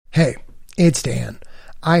It's Dan.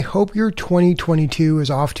 I hope your 2022 is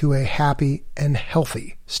off to a happy and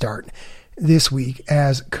healthy start. This week,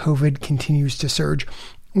 as COVID continues to surge,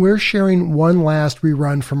 we're sharing one last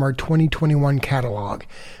rerun from our 2021 catalog.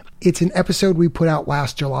 It's an episode we put out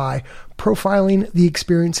last July, profiling the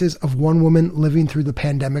experiences of one woman living through the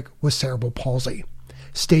pandemic with cerebral palsy.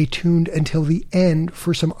 Stay tuned until the end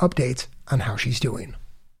for some updates on how she's doing.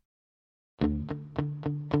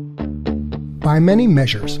 By many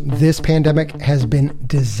measures, this pandemic has been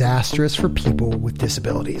disastrous for people with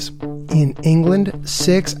disabilities. In England,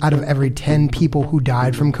 6 out of every 10 people who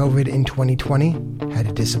died from COVID in 2020 had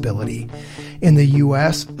a disability. In the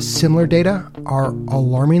US, similar data are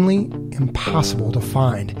alarmingly impossible to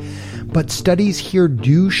find. But studies here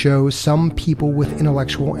do show some people with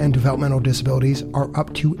intellectual and developmental disabilities are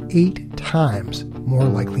up to 8 times more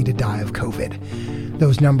likely to die of COVID.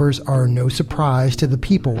 Those numbers are no surprise to the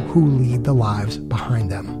people who lead the lives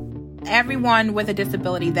behind them. Everyone with a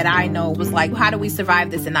disability that I know was like, how do we survive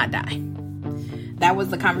this and not die? That was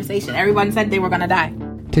the conversation. Everyone said they were going to die.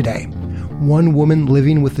 Today, one woman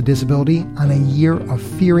living with a disability on a year of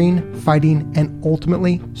fearing, fighting, and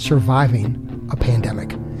ultimately surviving a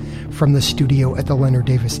pandemic. From the studio at the Leonard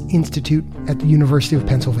Davis Institute at the University of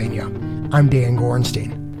Pennsylvania, I'm Dan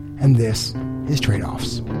Gorenstein, and this is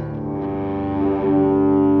Trade-Offs.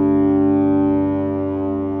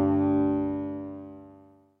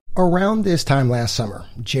 Around this time last summer,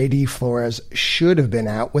 J.D. Flores should have been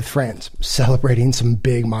out with friends, celebrating some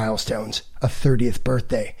big milestones, a 30th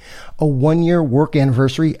birthday, a 1-year work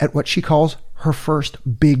anniversary at what she calls her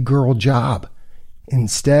first big girl job.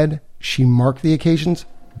 Instead, she marked the occasions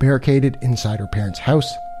barricaded inside her parents'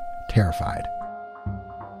 house, terrified.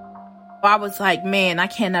 I was like, man, I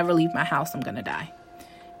can't never leave my house. I'm going to die.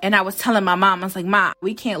 And I was telling my mom, I was like, Ma,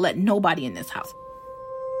 we can't let nobody in this house.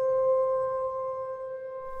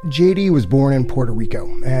 JD was born in Puerto Rico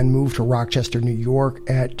and moved to Rochester, New York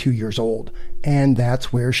at 2 years old. And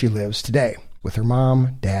that's where she lives today, with her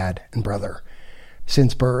mom, dad, and brother.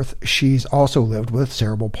 Since birth, she's also lived with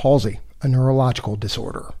cerebral palsy, a neurological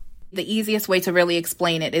disorder. The easiest way to really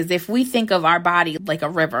explain it is if we think of our body like a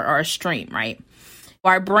river or a stream, right?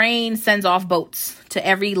 Our brain sends off boats to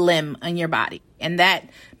every limb in your body. And that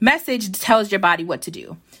message tells your body what to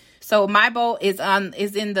do. So my boat is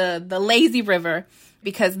in the lazy river,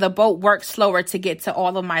 because the boat works slower to get to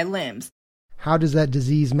all of my limbs. How does that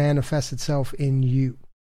disease manifest itself in you?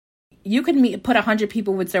 You could put 100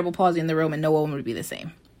 people with cerebral palsy in the room and no one would be the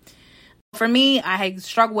same. For me, I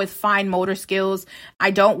struggle with fine motor skills. I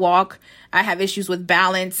don't walk. I have issues with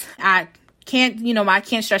balance. I can't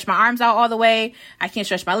stretch my arms out all the way. I can't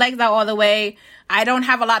stretch my legs out all the way. I don't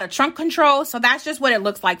have a lot of trunk control. So that's just what it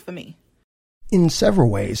looks like for me. In several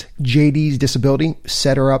ways, JD's disability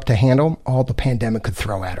set her up to handle all the pandemic could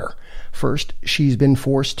throw at her. First, she's been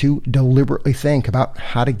forced to deliberately think about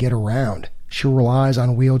how to get around. She relies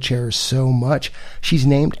on wheelchairs so much, she's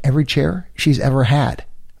named every chair she's ever had.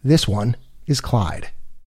 This one is Clyde.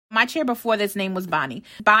 My chair before this name was Bonnie.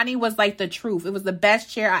 Bonnie was like the truth. It was the best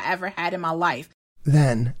chair I ever had in my life.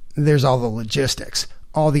 Then there's all the logistics.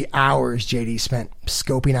 All the hours JD spent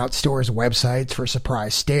scoping out stores' websites for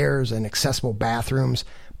surprise stairs and accessible bathrooms,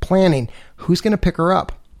 planning who's going to pick her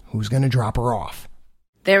up, who's going to drop her off.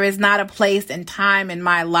 There is not a place and time in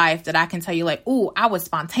my life that I can tell you like, ooh, I was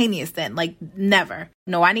spontaneous then. Like, never.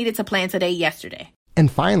 No, I needed to plan today, yesterday.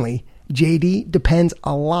 And finally, JD depends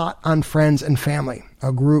a lot on friends and family,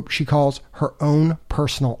 a group she calls her own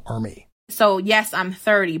personal army. So yes, I'm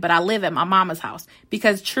 30, but I live at my mama's house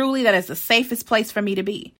because truly that is the safest place for me to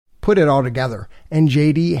be. Put it all together, and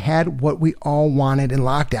JD had what we all wanted in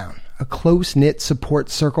lockdown, a close-knit support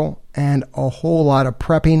circle and a whole lot of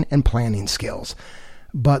prepping and planning skills.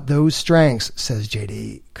 But those strengths, says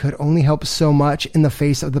JD, could only help so much in the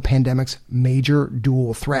face of the pandemic's major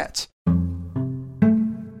dual threats.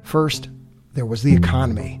 First, there was the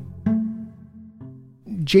economy.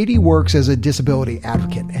 JD works as a disability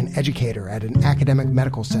advocate and educator at an academic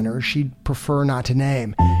medical center she'd prefer not to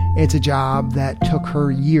name. It's a job that took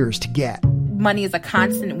her years to get. Money is a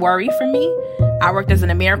constant worry for me. I worked as an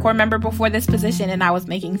AmeriCorps member before this position, and I was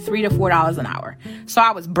making $3 to $4 an hour. So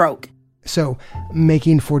I was broke. So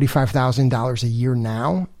making $45,000 a year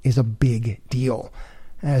now is a big deal.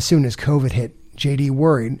 As soon as COVID hit, JD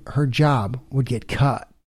worried her job would get cut.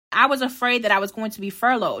 I was afraid that I was going to be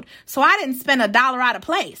furloughed. So I didn't spend $1 out of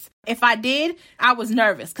place. If I did, I was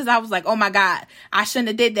nervous because I was like, oh my God, I shouldn't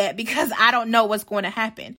have did that because I don't know what's going to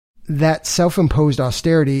happen. That self-imposed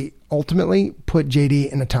austerity ultimately put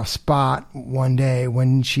JD in a tough spot one day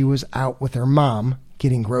when she was out with her mom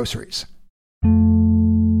getting groceries.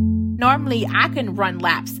 Normally, I can run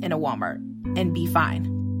laps in a Walmart and be fine.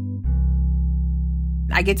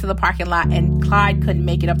 I get to the parking lot and Clyde couldn't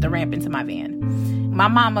make it up the ramp into my van. My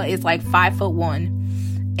mama is like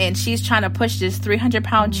 5'1", and she's trying to push this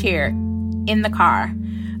 300-pound chair in the car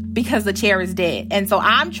because the chair is dead. And so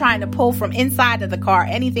I'm trying to pull from inside of the car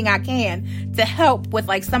anything I can to help with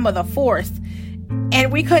like some of the force.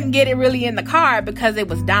 And we couldn't get it really in the car because it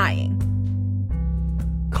was dying.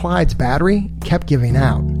 Clyde's battery kept giving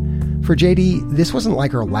out. For JD, this wasn't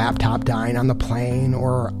like her laptop dying on the plane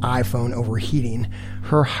or her iPhone overheating.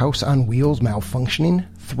 Her house on wheels malfunctioning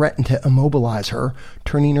threatened to immobilize her,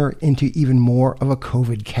 turning her into even more of a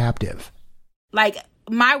COVID captive. Like,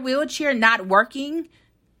 my wheelchair not working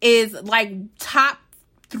is like top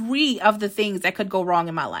 3 of the things that could go wrong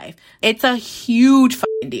in my life. It's a huge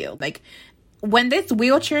fucking deal. Like, when this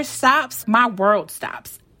wheelchair stops, my world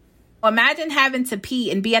stops. Imagine having to pee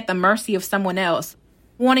and be at the mercy of someone else,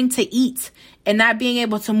 wanting to eat and not being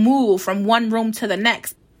able to move from one room to the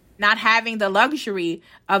next, not having the luxury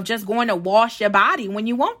of just going to wash your body when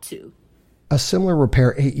you want to. A similar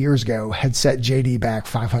repair 8 years ago had set JD back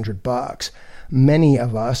 $500. Many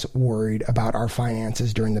of us worried about our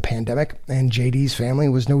finances during the pandemic, and JD's family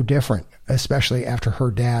was no different, especially after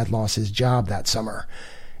her dad lost his job that summer.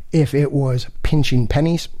 If it was pinching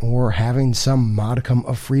pennies or having some modicum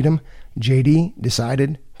of freedom, JD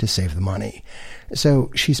decided to save the money.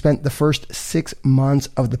 So she spent the first 6 months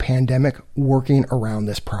of the pandemic working around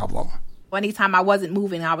this problem. Anytime I wasn't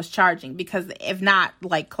moving, I was charging, because if not,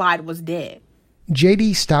 like, Clyde was dead.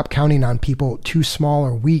 JD stopped counting on people too small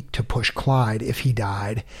or weak to push Clyde if he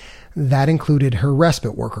died. That included her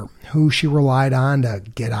respite worker, who she relied on to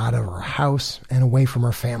get out of her house and away from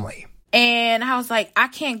her family. And I was like, I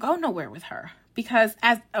can't go nowhere with her, because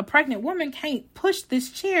as a pregnant woman, can't push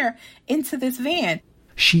this chair into this van.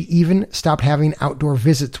 She even stopped having outdoor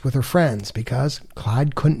visits with her friends because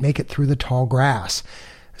Clyde couldn't make it through the tall grass.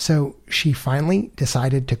 So she finally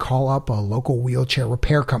decided to call up a local wheelchair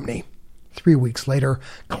repair company. 3 weeks later,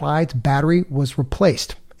 Clyde's battery was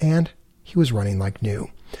replaced and he was running like new.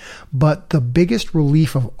 But the biggest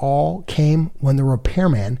relief of all came when the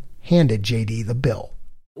repairman handed JD the bill.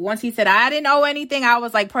 Once he said, I didn't owe anything, I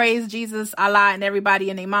was like, praise Jesus, Allah, and everybody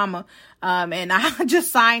and their mama. And I just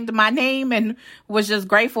signed my name and was just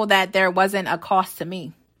grateful that there wasn't a cost to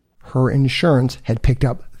me. Her insurance had picked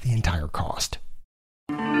up the entire cost.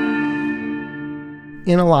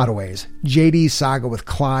 In a lot of ways, JD's saga with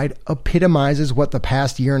Clyde epitomizes what the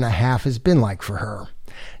past year and a half has been like for her.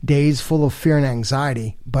 Days full of fear and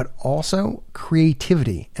anxiety, but also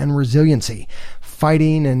creativity and resiliency,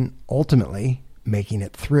 fighting and ultimately making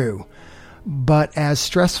it through. But as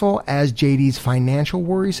stressful as JD's financial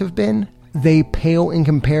worries have been, they pale in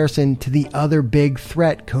comparison to the other big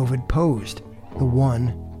threat COVID posed, the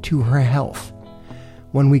one to her health.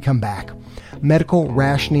 When we come back, medical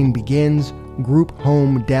rationing begins, group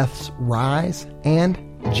home deaths rise, and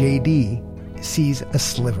JD sees a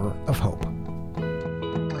sliver of hope.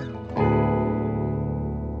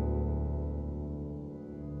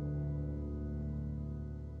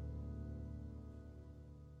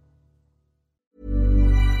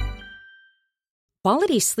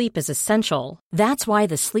 Quality sleep is essential. That's why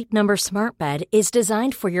the Sleep Number Smart Bed is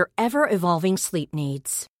designed for your ever-evolving sleep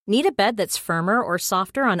needs. Need a bed that's firmer or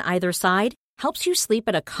softer on either side? Helps you sleep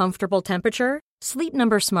at a comfortable temperature? Sleep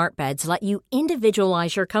Number Smart Beds let you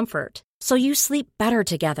individualize your comfort, so you sleep better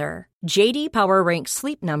together. J.D. Power ranks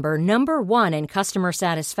Sleep Number number 1 in customer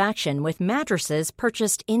satisfaction with mattresses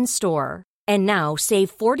purchased in-store. And now,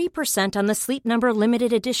 save 40% on the Sleep Number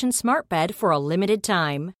Limited Edition Smart Bed for a limited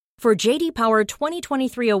time. For J.D. Power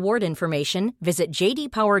 2023 award information, visit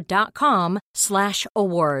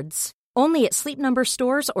jdpower.com/awards. Only at Sleep Number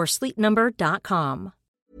stores or sleepnumber.com.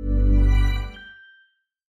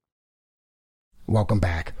 Welcome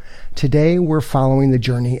back. Today, we're following the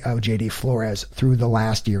journey of JD Flores through the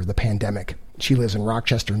last year of the pandemic. She lives in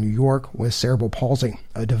Rochester, New York, with cerebral palsy,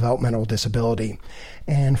 a developmental disability.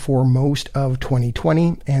 And for most of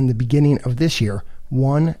 2020 and the beginning of this year,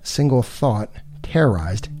 one single thought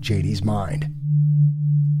terrorized JD's mind.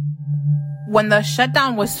 When the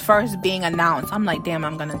shutdown was first being announced, I'm like, damn,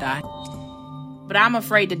 I'm gonna die. But I'm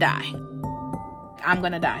afraid to die. I'm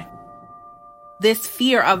gonna die. This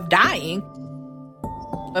fear of dying,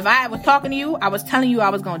 if I was talking to you, I was telling you I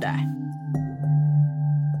was gonna die.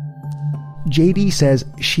 JD says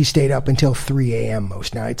she stayed up until 3 a.m.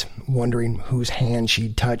 most nights, wondering whose hand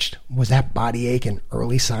she'd touched. Was that body ache an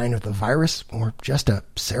early sign of the virus or just a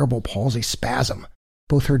cerebral palsy spasm?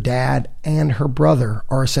 Both her dad and her brother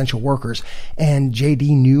are essential workers, and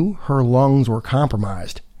JD knew her lungs were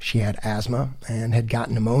compromised. She had asthma and had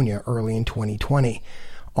gotten pneumonia early in 2020.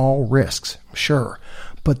 All risks, sure.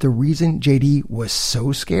 But the reason JD was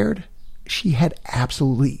so scared, she had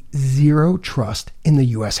absolutely zero trust in the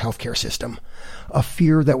U.S. healthcare system. A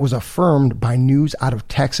fear that was affirmed by news out of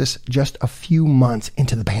Texas just a few months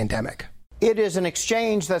into the pandemic. It is an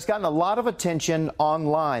exchange that's gotten a lot of attention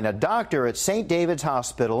online. A doctor at St. David's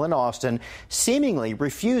Hospital in Austin seemingly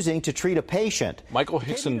refusing to treat a patient. Michael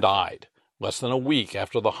Hickson died less than a week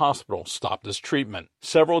after the hospital stopped his treatment.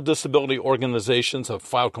 Several disability organizations have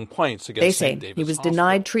filed complaints against St. David's He was Hospital.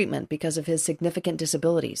 denied treatment because of his significant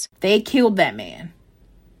disabilities. They killed that man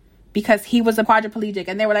because he was a quadriplegic,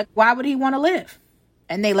 and they were like, why would he want to live?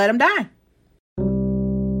 And they let him die.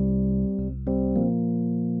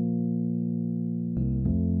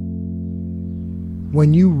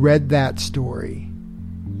 When you read that story,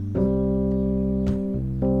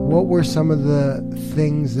 what were some of the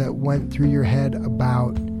things that went through your head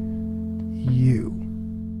about you?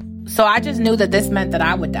 So I just knew that this meant that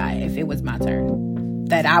I would die if it was my turn.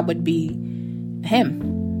 That I would be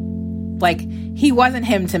him. Like, he wasn't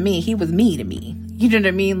him to me. He was me to me. You know what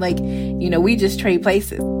I mean? Like, we just trade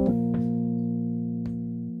places.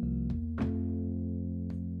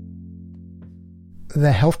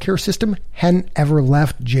 The healthcare system hadn't ever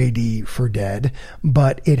left JD for dead,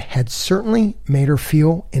 but it had certainly made her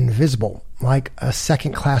feel invisible, like a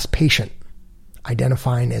second-class patient.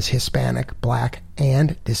 Identifying as Hispanic, Black,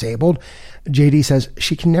 and disabled, JD says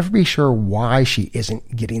she can never be sure why she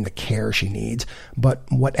isn't getting the care she needs, but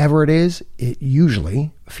whatever it is, it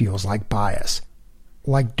usually feels like bias.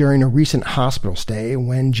 Like during a recent hospital stay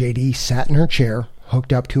when JD sat in her chair,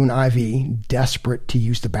 hooked up to an IV, desperate to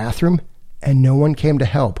use the bathroom, and no one came to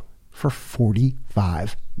help for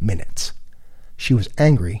 45 minutes. She was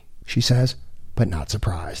angry, she says, but not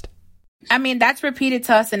surprised. I mean, that's repeated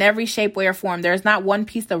to us in every shape, way, or form. There's not one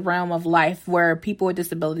piece of realm of life where people with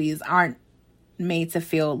disabilities aren't made to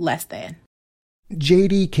feel less than.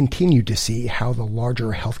 JD continued to see how the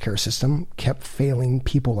larger healthcare system kept failing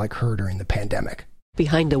people like her during the pandemic.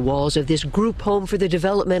 Behind the walls of this group home for the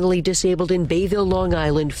developmentally disabled in Bayville, Long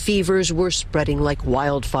Island, fevers were spreading like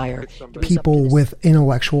wildfire. People with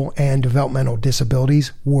intellectual and developmental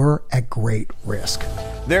disabilities were at great risk.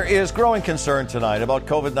 There is growing concern tonight about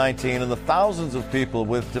COVID-19 and the thousands of people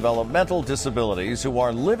with developmental disabilities who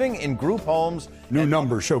are living in group homes. New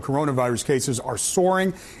numbers show coronavirus cases are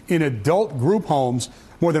soaring in adult group homes.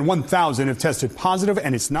 More than 1,000 have tested positive,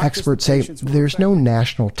 and it's not. Experts say there's no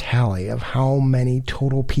national tally of how many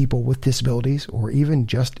total people with disabilities, or even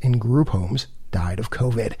just in group homes, died of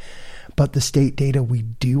COVID. But the state data we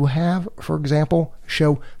do have, for example,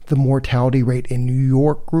 show the mortality rate in New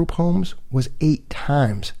York group homes was 8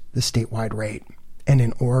 times the statewide rate. And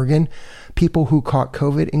in Oregon, people who caught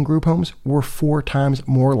COVID in group homes were 4 times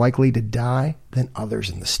more likely to die than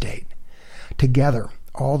others in the state. Together,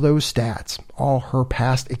 all those stats, all her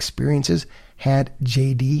past experiences, had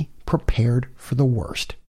JD prepared for the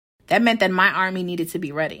worst. That meant that my army needed to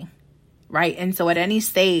be ready, right? And so at any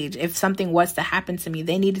stage, if something was to happen to me,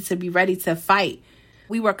 they needed to be ready to fight.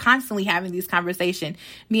 We were constantly having these conversations,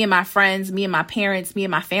 me and my friends, me and my parents, me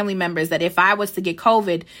and my family members, that if I was to get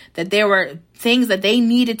COVID, that there were things that they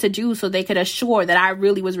needed to do so they could assure that I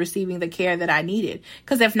really was receiving the care that I needed.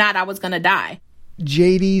 Because if not, I was going to die.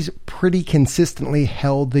 JD's pretty consistently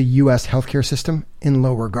held the U.S. healthcare system in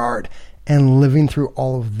low regard, and living through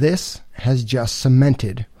all of this has just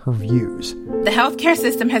cemented her views. The healthcare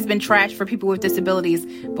system has been trashed for people with disabilities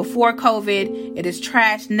before COVID. It is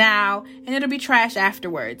trashed now, and it'll be trashed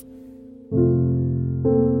afterwards.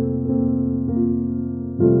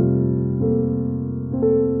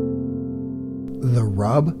 The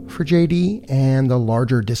rub for JD and the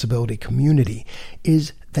larger disability community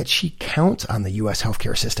is that she counts on the U.S.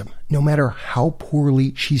 healthcare system, no matter how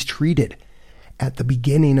poorly she's treated. At the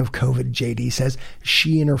beginning of COVID, JD says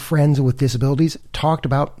she and her friends with disabilities talked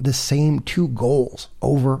about the same 2 goals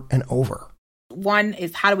over and over. 1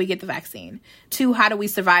 is, how do we get the vaccine? 2, how do we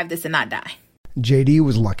survive this and not die? JD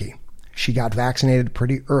was lucky. She got vaccinated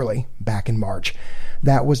pretty early, back in March.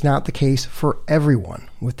 That was not the case for everyone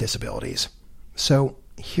with disabilities. So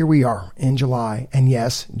here we are in July, and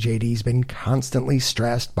yes, JD's been constantly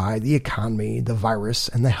stressed by the economy, the virus,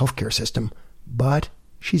 and the healthcare system, but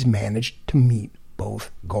she's managed to meet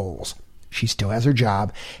both goals. She still has her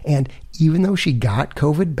job, and even though she got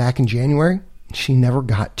COVID back in January, she never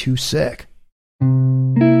got too sick.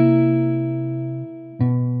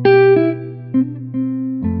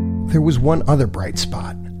 There was one other bright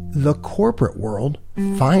spot. The corporate world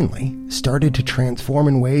finally started to transform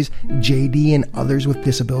in ways JD and others with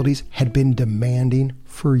disabilities had been demanding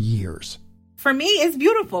for years. For me, it's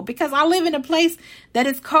beautiful because I live in a place that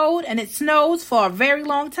is cold and it snows for a very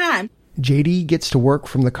long time. JD gets to work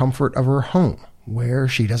from the comfort of her home, where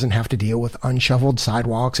she doesn't have to deal with unshoveled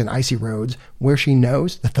sidewalks and icy roads, where she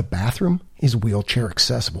knows that the bathroom is wheelchair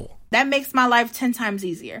accessible. That makes my life 10 times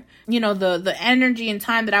easier. You know, the energy and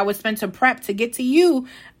time that I would spend to prep to get to you,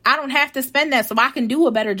 I don't have to spend that, so I can do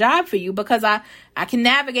a better job for you because I can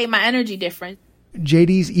navigate my energy different.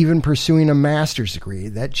 JD's even pursuing a master's degree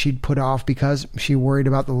that she'd put off because she worried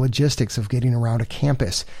about the logistics of getting around a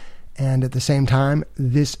campus. And at the same time,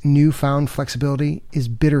 this newfound flexibility is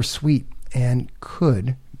bittersweet and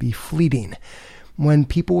could be fleeting. When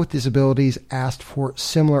people with disabilities asked for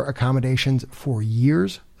similar accommodations for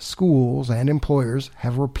years, schools and employers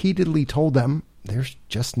have repeatedly told them there's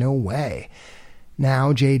just no way.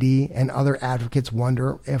 Now, JD and other advocates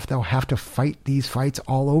wonder if they'll have to fight these fights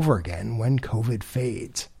all over again when COVID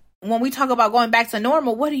fades. When we talk about going back to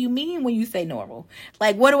normal, what do you mean when you say normal?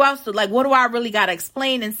 Like, what do I really got to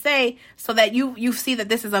explain and say so that you see that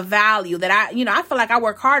this is a value that I feel like I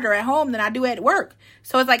work harder at home than I do at work.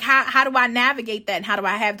 So it's like, how do I navigate that? And how do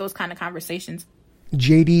I have those kind of conversations?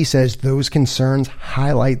 JD says those concerns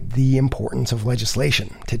highlight the importance of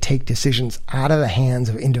legislation to take decisions out of the hands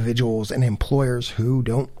of individuals and employers who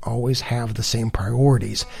don't always have the same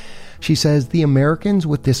priorities. She says the Americans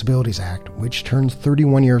with Disabilities Act, which turns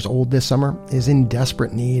 31 years old this summer, is in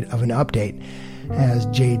desperate need of an update. As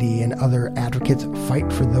JD and other advocates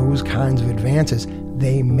fight for those kinds of advances,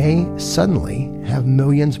 they may suddenly have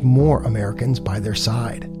millions more Americans by their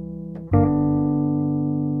side.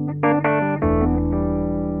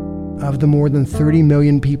 Of the more than 30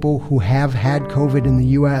 million people who have had COVID in the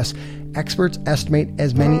U.S., experts estimate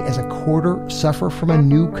as many as a quarter suffer from a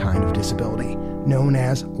new kind of disability, known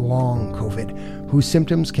as long COVID, whose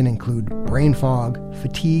symptoms can include brain fog,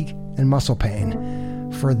 fatigue, and muscle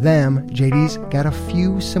pain. For them, JD's got a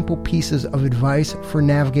few simple pieces of advice for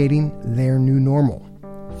navigating their new normal.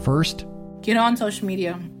 First, get on social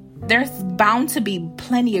media. There's bound to be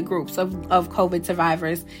plenty of groups of COVID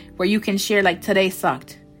survivors where you can share, like, today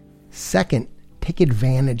sucked. Second, take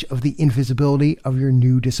advantage of the invisibility of your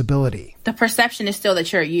new disability. The perception is still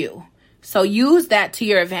that you're you. So use that to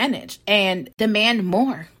your advantage and demand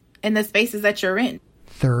more in the spaces that you're in.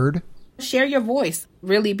 Third, share your voice.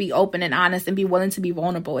 Really be open and honest and be willing to be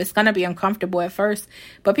vulnerable. It's going to be uncomfortable at first,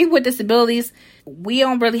 but people with disabilities, we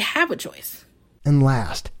don't really have a choice. And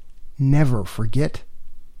last, never forget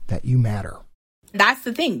that you matter. That's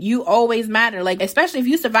the thing. You always matter. Like, especially if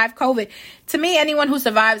you survive COVID. To me, anyone who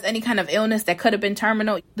survives any kind of illness that could have been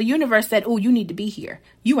terminal, the universe said, oh, you need to be here.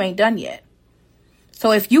 You ain't done yet.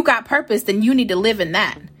 So if you got purpose, then you need to live in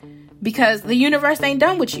that because the universe ain't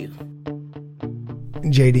done with you.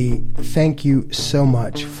 JD, thank you so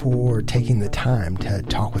much for taking the time to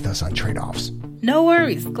talk with us on Trade-Offs. No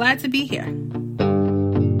worries. Glad to be here.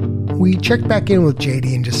 We checked back in with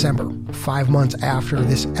JD in December, 5 months after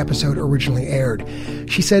this episode originally aired.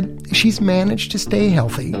 She said she's managed to stay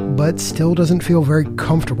healthy, but still doesn't feel very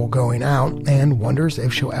comfortable going out and wonders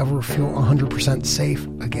if she'll ever feel 100% safe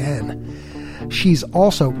again. She's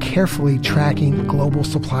also carefully tracking global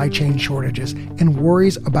supply chain shortages and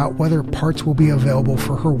worries about whether parts will be available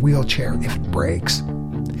for her wheelchair if it breaks.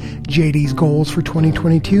 JD's goals for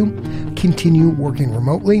 2022: continue working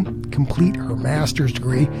remotely, complete her master's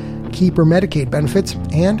degree, keep her Medicaid benefits,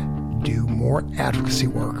 and do more advocacy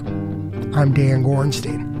work. I'm Dan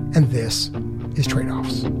Gorenstein, and this is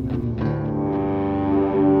Trade-Offs.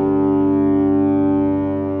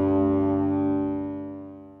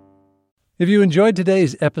 If you enjoyed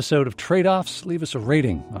today's episode of Trade-Offs, leave us a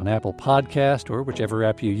rating on Apple Podcast or whichever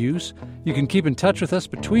app you use. You can keep in touch with us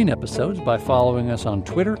between episodes by following us on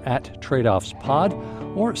Twitter at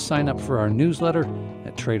TradeOffsPod or sign up for our newsletter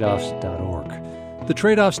at tradeoffs.org. The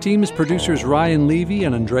Trade-Offs team is producers Ryan Levy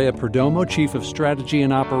and Andrea Perdomo, Chief of Strategy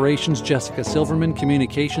and Operations Jessica Silverman,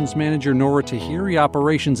 Communications Manager Nora Tahiri,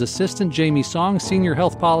 Operations Assistant Jamie Song, Senior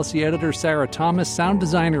Health Policy Editor Sarah Thomas, Sound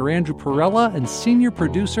Designer Andrew Perella, and Senior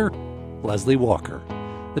Producer Leslie Walker.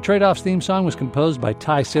 The Trade-Offs theme song was composed by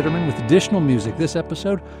Ty Sitterman with additional music this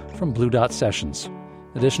episode from Blue Dot Sessions.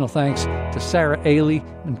 Additional thanks to Sarah Ailey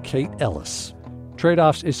and Kate Ellis.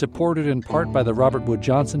 Trade-Offs is supported in part by the Robert Wood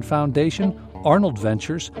Johnson Foundation, Arnold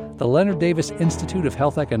Ventures, the Leonard Davis Institute of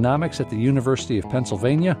Health Economics at the University of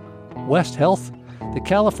Pennsylvania, West Health, the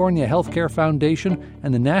California Healthcare Foundation,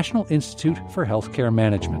 and the National Institute for Healthcare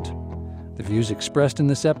Management. The views expressed in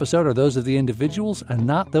this episode are those of the individuals and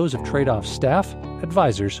not those of Trade-Offs staff,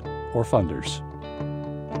 advisors, or funders.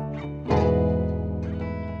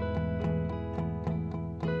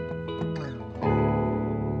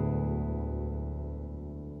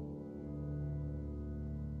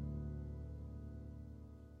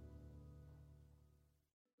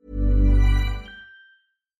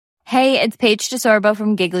 Hey, it's Paige DeSorbo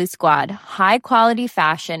from Giggly Squad. High quality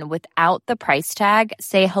fashion without the price tag.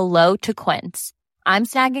 Say hello to Quince. I'm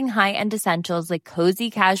snagging high-end essentials like cozy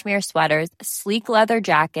cashmere sweaters, sleek leather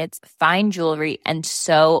jackets, fine jewelry, and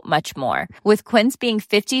so much more. With Quince being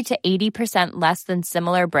 50 to 80% less than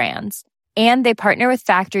similar brands. And they partner with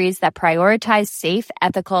factories that prioritize safe,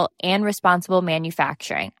 ethical, and responsible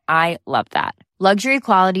manufacturing. I love that. Luxury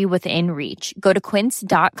quality within reach. Go to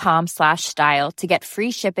quince.com/style to get free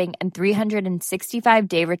shipping and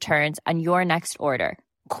 365-day returns on your next order.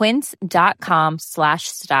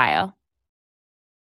 Quince.com/style.